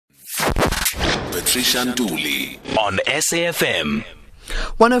Patricia Nduli on SAFM.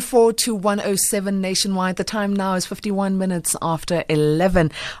 104 to 107 nationwide. The time now is 51 minutes after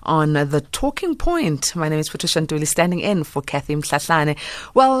 11 on the Talking Point. My name is Patricia Nduli, standing in for Kathy Mhlahlane.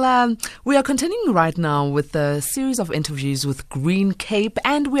 Well, we are continuing right now with a series of interviews with Green Cape,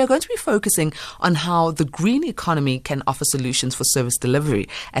 and we are going to be focusing on how the green economy can offer solutions for service delivery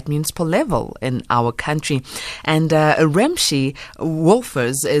at municipal level in our country. And Reshmi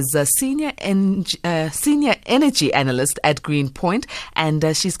Wolvers is a senior energy analyst at Green Point,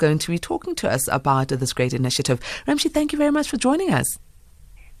 and she's going to be talking to us about this great initiative. Reshmi, thank you very much for joining us.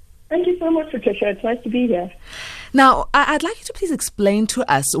 Thank you so much, Patricia. It's nice to be here. Now, I'd like you to please explain to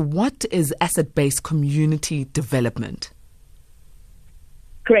us, what is asset-based community development?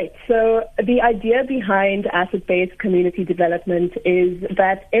 Great. So the idea behind asset-based community development is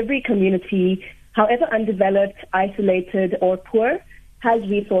that every community, however undeveloped, isolated, or poor, has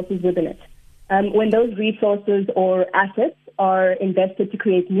resources within it. When those resources or assets are invested to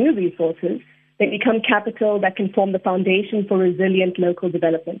create new resources, they become capital that can form the foundation for resilient local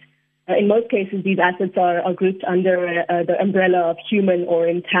development. In most cases, these assets are grouped under the umbrella of human or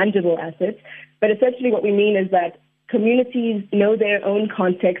intangible assets. But essentially what we mean is that communities know their own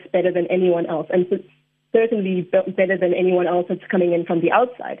context better than anyone else, and certainly better than anyone else that's coming in from the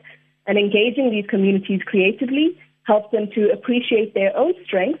outside. And engaging these communities creatively helps them to appreciate their own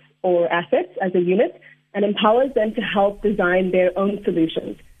strengths or assets as a unit, and empowers them to help design their own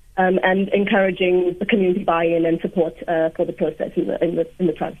solutions, and encouraging the community buy-in and support for the process in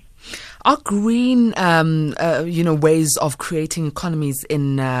the time. Are green, ways of creating economies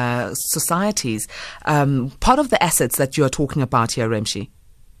in societies part of the assets that you are talking about here, Reshmi?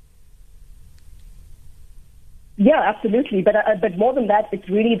 Yeah, absolutely. But more than that, it's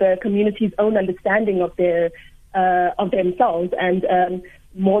really the community's own understanding of themselves, and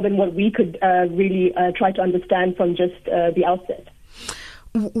more than what we could really try to understand from just the outset.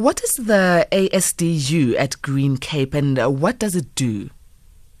 What is the ASDU at Green Cape, and what does it do?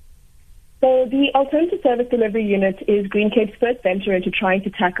 So the Alternative Service Delivery Unit is Green Cape's first venture into trying to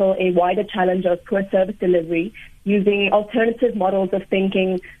tackle a wider challenge of poor service delivery using alternative models of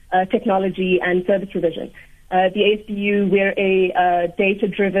thinking, technology, and service provision. The ASDU, we're a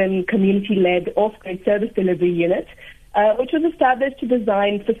data-driven, community-led off-grid service delivery unit, which was established to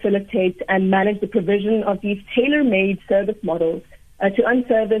design, facilitate, and manage the provision of these tailor-made service models to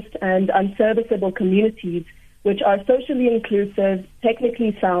unserviced and unserviceable communities, which are socially inclusive,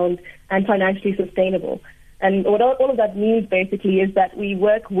 technically sound, and financially sustainable. And what all of that means basically is that we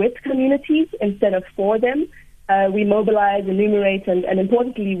work with communities instead of for them. We mobilize, enumerate, and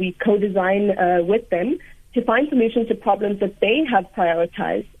importantly, we co-design with them to find solutions to problems that they have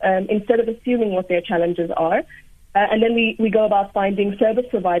prioritized instead of assuming what their challenges are. And then we go about finding service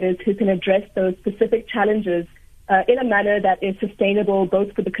providers who can address those specific challenges in a manner that is sustainable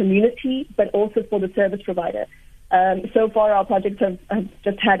both for the community but also for the service provider. So far, our projects have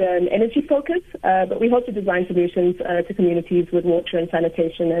just had an energy focus, but we hope to design solutions to communities with water and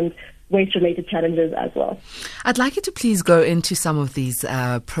sanitation and waste-related challenges as well. I'd like you to please go into some of these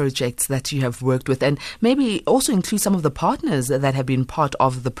projects that you have worked with, and maybe also include some of the partners that have been part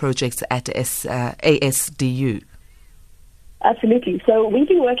of the projects at ASDU. Absolutely. So we've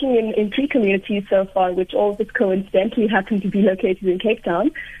been working in 3 communities so far, which all just coincidentally happen to be located in Cape Town.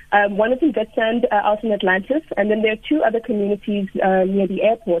 One is in Witstrand out in Atlantis, and then there are 2 other communities near the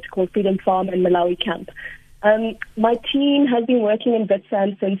airport called Freedom Farm and Malawi Camp. My team has been working in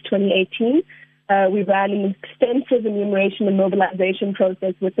Witstrand since 2018. We ran an extensive enumeration and mobilization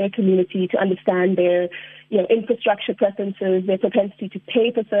process with their community to understand their infrastructure preferences, their propensity to pay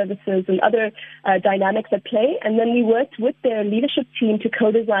for services, and other dynamics at play. And then we worked with their leadership team to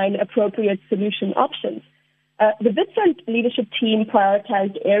co-design appropriate solution options. The Witstrand leadership team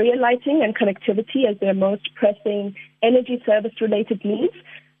prioritized area lighting and connectivity as their most pressing energy service-related needs.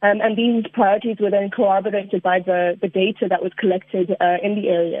 And these priorities were then corroborated by the data that was collected in the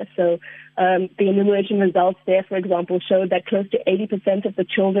area. So the enumeration results there, for example, showed that close to 80% of the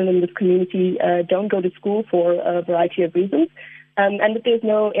children in this community don't go to school for a variety of reasons, and that there's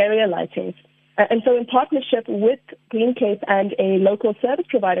no area lighting. And so in partnership with Green Cape and a local service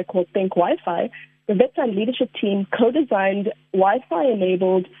provider called Think Wi-Fi, the Witstrand leadership team co-designed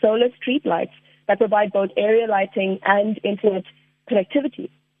Wi-Fi-enabled solar streetlights that provide both area lighting and internet connectivity.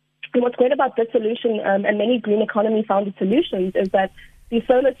 And what's great about this solution and many green economy-founded solutions is that these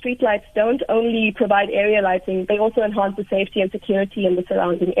solar streetlights don't only provide area lighting, they also enhance the safety and security in the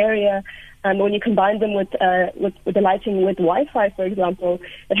surrounding area. And when you combine them with the lighting with Wi-Fi, for example,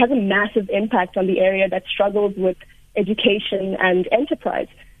 it has a massive impact on the area that struggles with education and enterprise.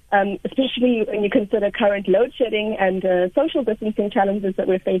 especially when you consider current load shedding and social distancing challenges that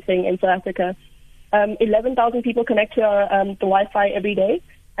we're facing in South Africa. 11,000 people connect to the Wi-Fi every day,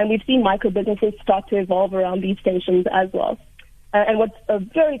 and we've seen micro-businesses start to evolve around these stations as well. And what's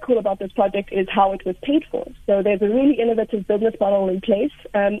very cool about this project is how it was paid for. So there's a really innovative business model in place,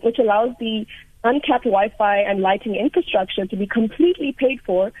 which allows the uncapped Wi-Fi and lighting infrastructure to be completely paid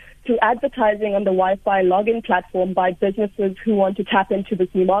for through advertising on the Wi-Fi login platform by businesses who want to tap into this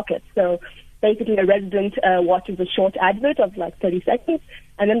new market. So basically a resident watches a short advert of like 30 seconds,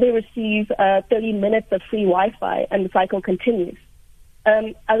 and then they receive 30 minutes of free Wi-Fi, and the cycle continues.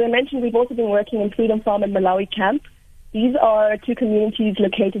 As I mentioned, we've also been working in Freedom Farm and Malawi Camp. These are two communities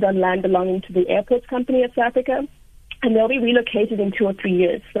located on land belonging to the Airports Company of South Africa, and they'll be relocated in 2 or 3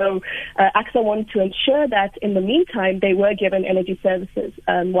 years. So AXA wanted to ensure that in the meantime they were given energy services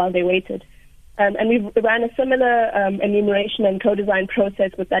while they waited. And we've ran a similar enumeration and co-design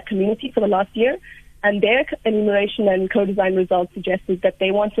process with that community for the last year, and their enumeration and co-design results suggested that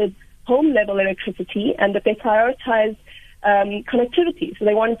they wanted home-level electricity and that they prioritized connectivity. So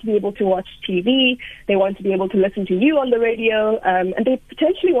they wanted to be able to watch TV, they wanted to be able to listen to you on the radio, and they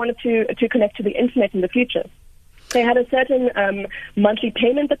potentially wanted to connect to the internet in the future. They had a certain monthly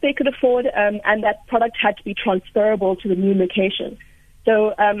payment that they could afford, and that product had to be transferable to the new location.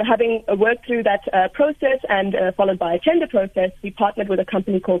 So having worked through that process and followed by a tender process, we partnered with a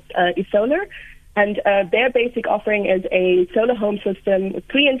company called eSolar, and their basic offering is a solar home system with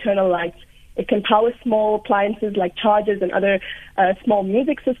 3 internal lights. It can power small appliances like chargers and other small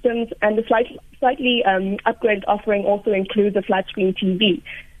music systems, and the slightly upgraded offering also includes a flat-screen TV.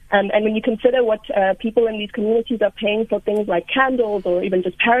 And when you consider what people in these communities are paying for things like candles or even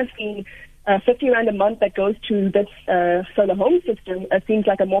just paraffin, 50 Rand a month that goes to this solar home system seems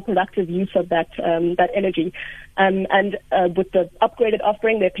like a more productive use of that energy. And with the upgraded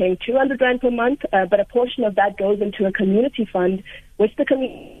offering, they're paying 200 Rand per month, but a portion of that goes into a community fund, which the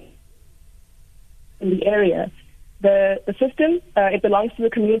community in the area. The system, it belongs to the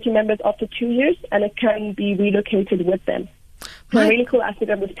community members after 2 years, and it can be relocated with them. The really cool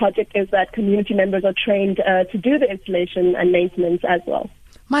aspect of this project is that community members are trained to do the installation and maintenance as well.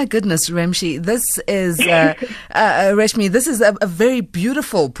 My goodness, Reshmi, this is Reshmi. This is a very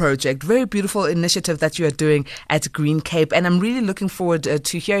beautiful project, very beautiful initiative that you are doing at Green Cape, and I'm really looking forward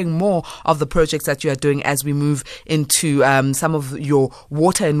to hearing more of the projects that you are doing as we move into some of your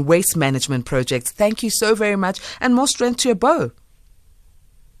water and waste management projects. Thank you so very much, and more strength to your bow.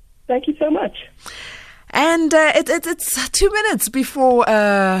 Thank you so much. And it's 2 minutes before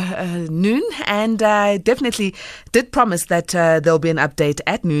noon, and I definitely did promise that there'll be an update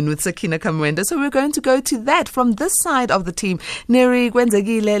at noon with Sakina Kamwenda. So we're going to go to that from this side of the team. Neri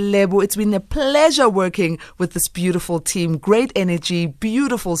Gwenzegile Lebo, it's been a pleasure working with this beautiful team. Great energy,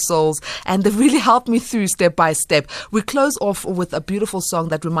 beautiful souls, and they've really helped me through step by step. We close off with a beautiful song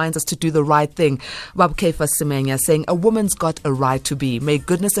that reminds us to do the right thing. Babkefa Semenya saying, "A woman's got a right to be. May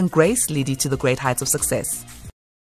goodness and grace lead you to the great heights of success."